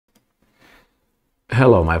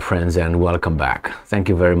Hello my friends and welcome back. Thank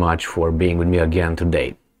you very much for being with me again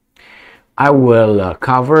today. I will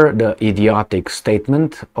cover the idiotic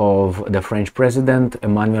statement of the French President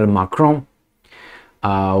Emmanuel Macron,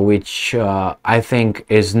 which I think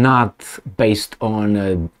is not based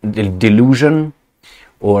on delusion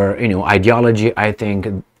or ideology. I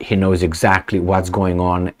think he knows exactly what's going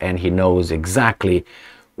on, and he knows exactly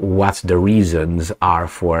what the reasons are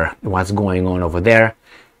for what's going on over there.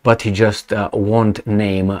 But he just won't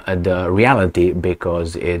name the reality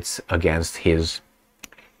because it's against his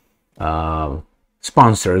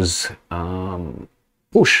sponsors'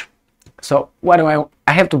 push. So what do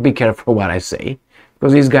I have to be careful what I say,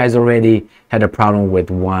 because these guys already had a problem with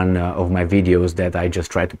one of my videos that I just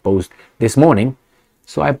tried to post this morning.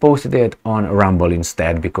 So I posted it on Rumble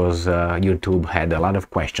instead because YouTube had a lot of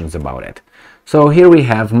questions about it. So here we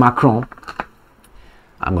have Macron.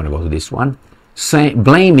 I'm going to go to this one.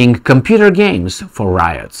 Blaming computer games for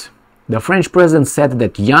riots. The French president said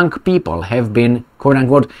that young people have been,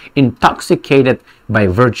 quote-unquote, intoxicated by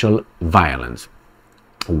virtual violence.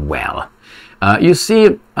 Well, you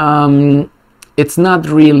see, it's not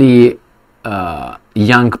really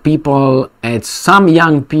young people. It's some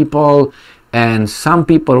young people, and some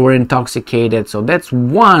people were intoxicated. So that's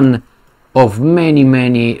one of many,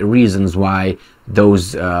 many reasons why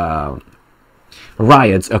those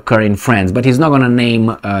riots occur in France, but he's not going to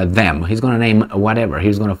name them. He's going to name whatever.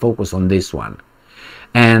 He's going to focus on this one.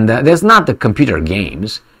 And there's not the computer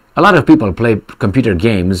games. A lot of people play computer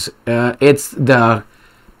games. It's the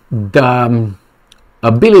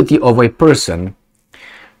ability of a person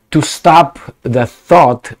to stop the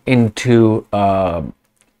thought into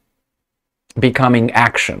becoming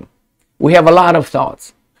action. We have a lot of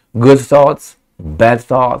thoughts, good thoughts, bad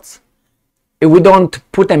thoughts. We don't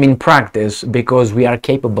put them in practice because we are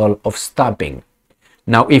capable of stopping.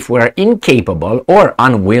 Now, if we're incapable or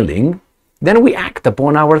unwilling, then we act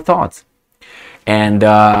upon our thoughts. And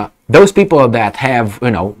those people that have,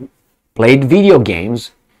 played video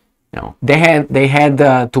games, they had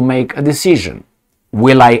to make a decision.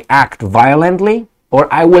 Will I act violently or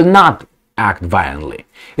I will not act violently?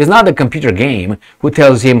 It's not the computer game who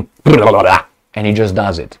tells him blah, blah, blah, and he just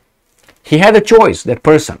does it. He had a choice, that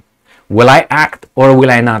person. Will I act or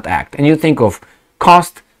will I not act? And you think of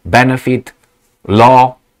cost, benefit,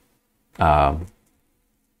 law,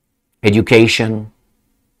 education,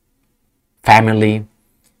 family,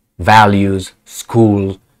 values,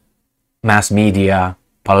 school, mass media,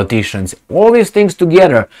 politicians. All these things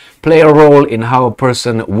together play a role in how a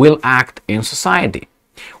person will act in society.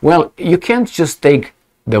 Well, you can't just take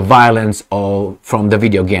the violence from the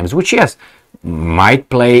video games, which, yes, might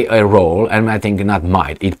play a role, and I think not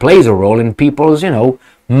might, it plays a role in people's,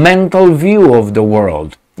 mental view of the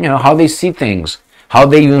world, how they see things, how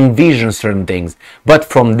they envision certain things. But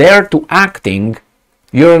from there to acting,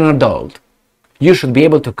 you're an adult. You should be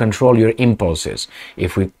able to control your impulses.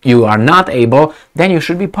 If you are not able, then you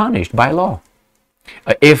should be punished by law.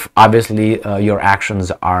 If, obviously, your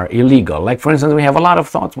actions are illegal. Like, for instance, we have a lot of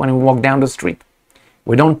thoughts when we walk down the street.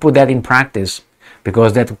 We don't put that in practice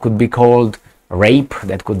because that could be called rape,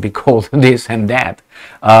 that could be called this and that.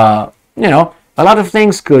 A lot of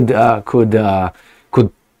things could how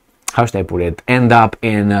should I put it, end up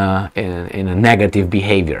in a negative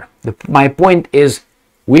behavior. My point is,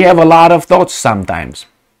 we have a lot of thoughts sometimes,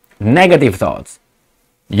 negative thoughts.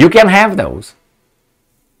 You can have those.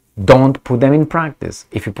 Don't put them in practice.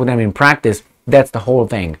 If you put them in practice, that's the whole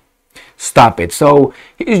thing. Stop it. So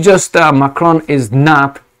it's just Macron is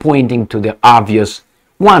not pointing to the obvious,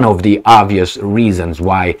 one of the obvious reasons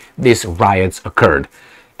why these riots occurred.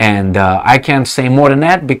 And I can't say more than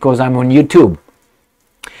that because I'm on YouTube.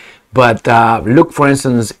 But look, for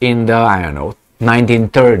instance, in the,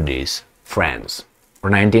 1930s France,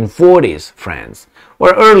 or 1940s France,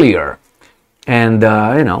 or earlier. And,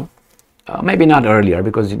 maybe not earlier,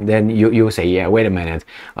 because then you say, yeah, wait a minute,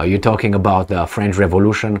 you're talking about the French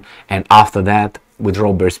Revolution, and after that, with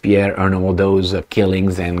Robespierre and all those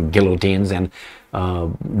killings and guillotines and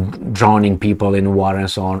drowning people in water and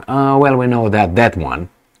so on. Well, we know that one,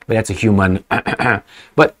 but that's a human.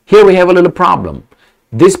 But here we have a little problem.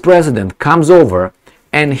 This president comes over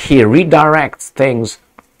and he redirects things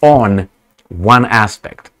on one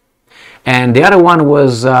aspect. And the other one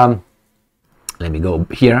was, let me go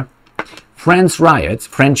here, French riots.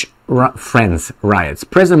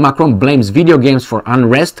 President Macron blames video games for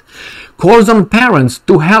unrest, calls on parents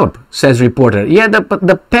to help, says reporter. Yeah, but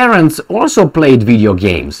the parents also played video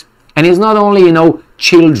games. And it's not only,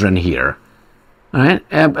 children here. All right?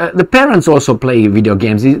 The parents also play video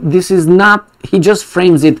games. This is not, he just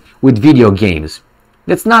frames it with video games.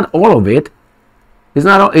 That's not all of it.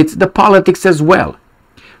 It's the politics as well.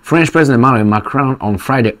 French President Emmanuel Macron on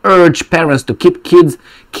Friday urged parents to keep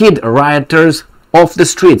kid rioters off the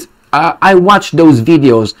streets. I watched those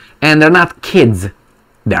videos, and they're not kids.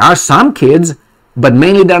 There are some kids, but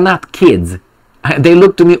mainly they're not kids. They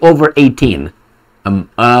look to me over 18,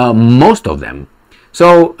 most of them.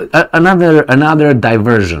 So another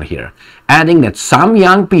diversion here, adding that some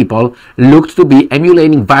young people looked to be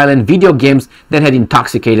emulating violent video games that had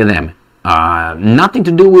intoxicated them. Nothing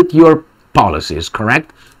to do with your policies,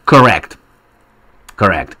 correct? Correct.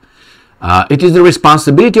 It is the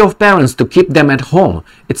responsibility of parents to keep them at home.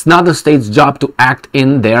 It's not the state's job to act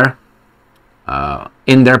in their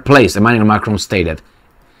place, Emmanuel Macron stated.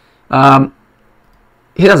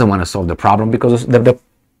 He doesn't want to solve the problem because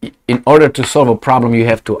in order to solve a problem, you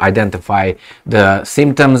have to identify the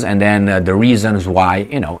symptoms and then the reasons why,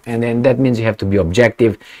 and then that means you have to be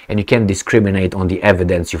objective and you can't discriminate on the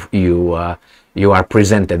evidence you are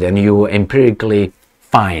presented and you empirically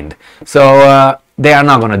find. So they are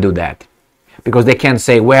not going to do that because they can't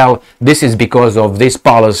say, well, this is because of this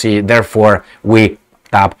policy, therefore we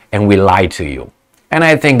stop and we lie to you. And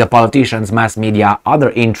I think the politicians, mass media,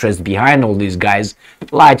 other interests behind all these guys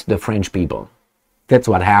lied to the French people. That's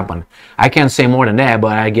what happened. I can't say more than that,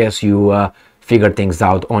 but I guess you figure things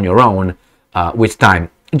out on your own with time.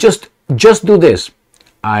 Just do this.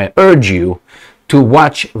 I urge you to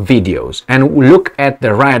watch videos and look at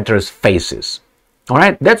the rioters' faces. All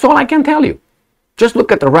right? That's all I can tell you. Just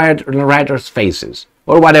look at the rioters' faces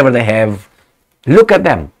or whatever they have. Look at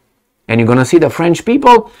them. And you're going to see the French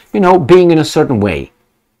people, being in a certain way.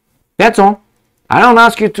 That's all. I don't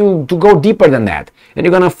ask you to go deeper than that. And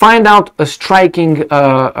you're going to find out a striking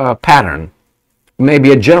pattern,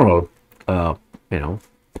 maybe a general,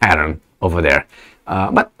 pattern over there.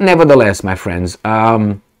 But nevertheless, my friends,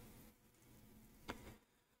 I'm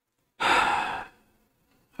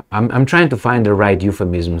trying to find the right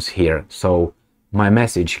euphemisms here so my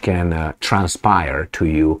message can transpire to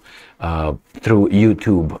you through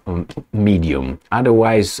YouTube medium.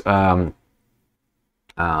 Otherwise,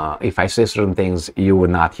 if I say certain things, you would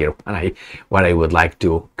not hear what I would like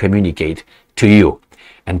to communicate to you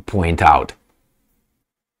and point out.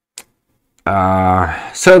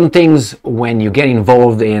 Certain things, when you get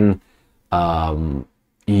involved in,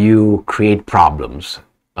 you create problems.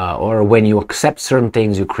 Or when you accept certain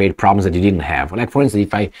things, you create problems that you didn't have. Like, for instance,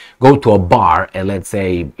 if I go to a bar at, let's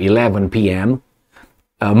say, 11 p.m.,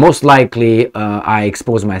 most likely I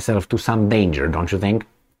expose myself to some danger, don't you think?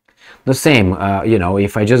 The same,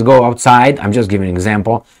 if I just go outside, I'm just giving an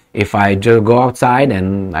example. If I just go outside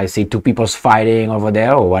and I see two people fighting over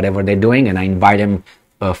there or whatever they're doing, and I invite them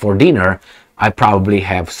for dinner, I probably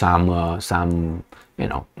have some,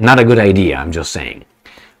 not a good idea, I'm just saying.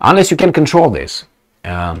 Unless you can control this.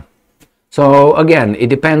 So again, it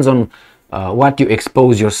depends on what you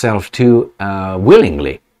expose yourself to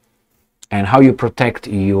willingly and how you protect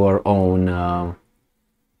your own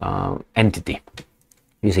entity.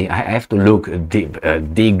 You see, I have to look deep,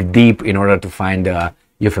 dig deep in order to find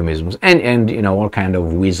euphemisms and all kind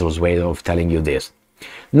of weasel's way of telling you this.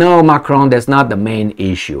 No, Macron, that's not the main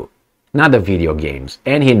issue, not the video games,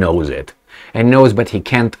 and he knows it. And knows, but he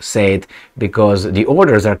can't say it because the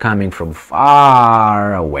orders are coming from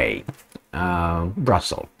far away.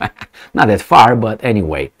 Brussels. Not that far, but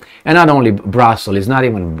anyway. And not only Brussels, it's not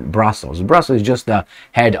even Brussels. Brussels is just the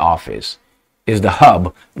head office, is the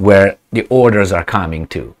hub where the orders are coming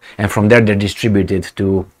to. And from there they're distributed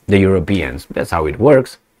to the Europeans. That's how it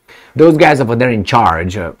works. Those guys over there in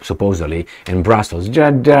charge, supposedly, in Brussels,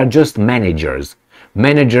 they're just managers.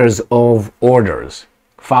 Managers of orders.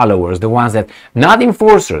 Followers, the ones that, not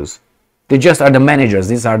enforcers, they just are the managers.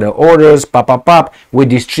 These are the orders, pop, we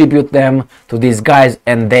distribute them to these guys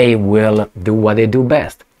and they will do what they do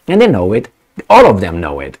best. And they know it, all of them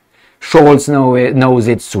know it. Scholz knows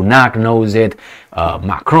it, Sunak knows it,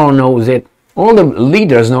 Macron knows it, all the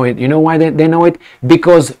leaders know it. You know why they know it?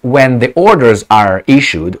 Because when the orders are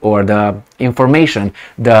issued or the information,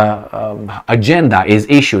 the agenda is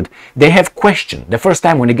issued, they have questions. The first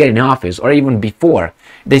time when they get in office or even before,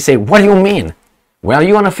 they say, what do you mean? Well,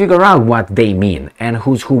 you want to figure out what they mean and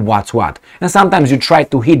who's who, what's what. And sometimes you try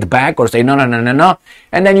to hit back or say, no,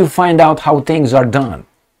 and then you find out how things are done,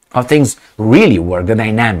 how things really work, the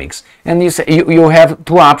dynamics. And you say, you have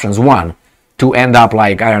two options. One, to end up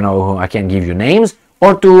like, I don't know, I can't give you names,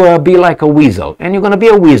 or to be like a weasel. And you're going to be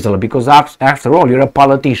a weasel because after all, you're a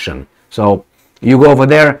politician. So you go over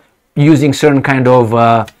there using certain kind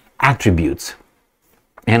of attributes.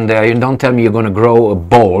 And you don't tell me you're going to grow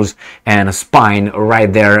balls and a spine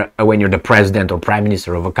right there when you're the president or prime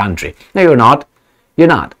minister of a country. No, you're not. You're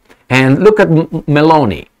not. And look at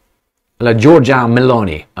Meloni, Giorgia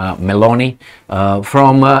Meloni,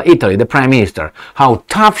 from Italy, the prime minister. How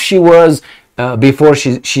tough she was before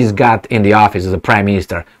she's got in the office as a prime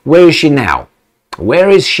minister. Where is she now? Where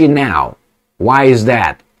is she now? Why is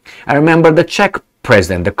that? I remember the Czech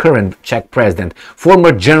president, the current Czech president,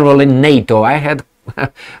 former general in NATO. I had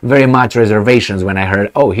very much reservations when I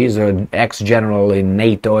heard, oh, he's an ex-general in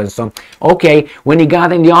NATO and so on. Okay, when he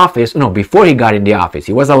got in the office, no, before he got in the office,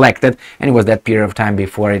 he was elected, and it was that period of time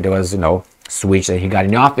before it was, switched that he got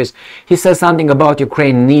in the office. He said something about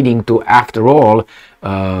Ukraine needing to, after all,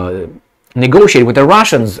 negotiate with the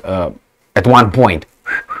Russians at one point.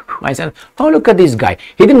 I said, oh, look at this guy.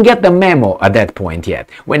 He didn't get the memo at that point yet.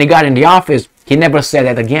 When he got in the office, he never said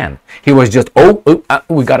that again. He was just,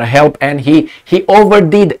 we gotta help, and he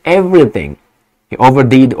overdid everything. He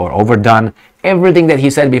overdid or overdone everything that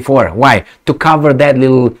he said before. Why? To cover that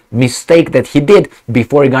little mistake that he did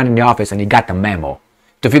before he got in the office and he got the memo.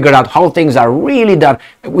 To figure out how things are really done,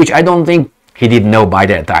 which I don't think he didn't know by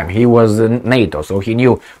that time. He was in NATO, so he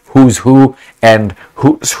knew who's who and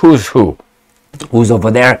who's who. Who's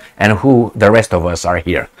over there and who the rest of us are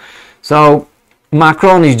here. So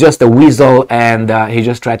Macron is just a weasel, and he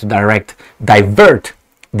just tried to divert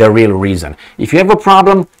the real reason. If you have a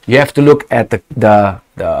problem, you have to look at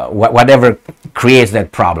whatever creates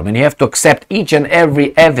that problem, and you have to accept each and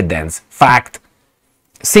every evidence, fact,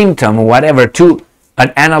 symptom, whatever, to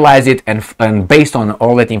analyze it, and based on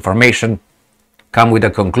all that information, come with a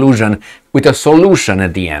conclusion, with a solution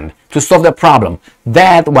at the end to solve the problem.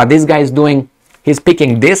 That what this guy is doing. He's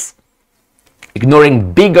picking this,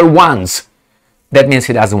 ignoring bigger ones. That means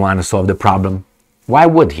he doesn't want to solve the problem. Why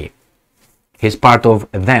would he? He's part of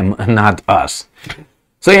them, not us.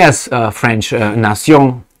 So yes, French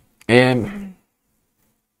nation.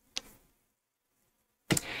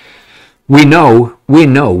 We know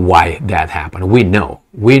why that happened. We know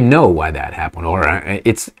why that happened. Or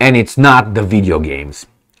it's not the video games.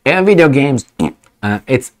 Video games,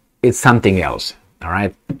 it's something else. All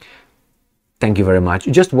right. Thank you very much.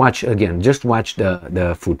 Just watch again. Just watch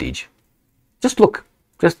the footage. Just look.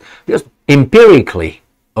 Just empirically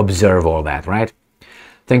observe all that, right?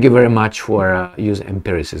 Thank you very much for using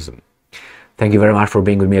empiricism. Thank you very much for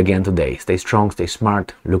being with me again today. Stay strong, stay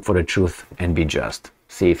smart, look for the truth, and be just.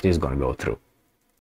 See if this is going to go through.